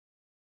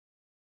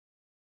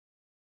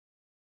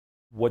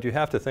What you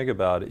have to think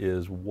about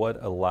is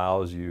what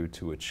allows you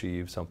to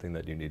achieve something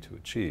that you need to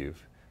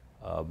achieve.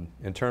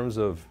 In terms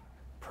of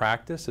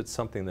practice, it's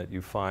something that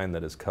you find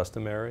that is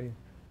customary,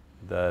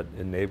 that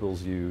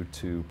enables you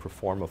to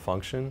perform a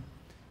function.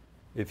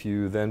 If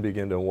you then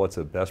begin to what's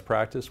a best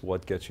practice,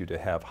 what gets you to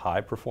have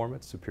high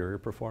performance, superior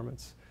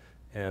performance,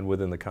 and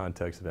within the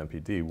context of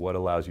MPD, what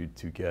allows you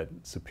to get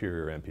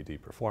superior MPD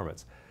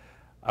performance.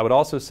 I would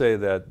also say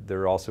that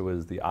there also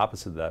is the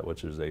opposite of that,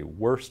 which is a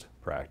worst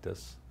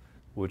practice,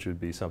 which would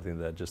be something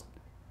that just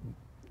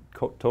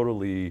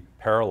totally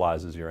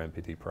paralyzes your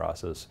MPD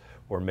process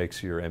or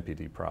makes your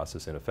MPD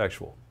process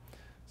ineffectual.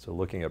 So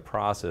looking at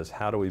process,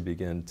 how do we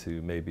begin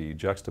to maybe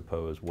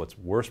juxtapose what's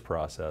worst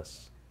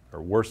process,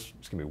 or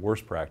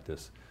worst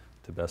practice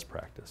to best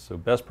practice. So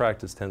best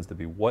practice tends to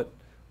be what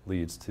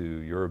leads to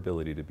your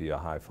ability to be a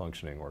high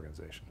functioning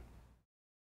organization.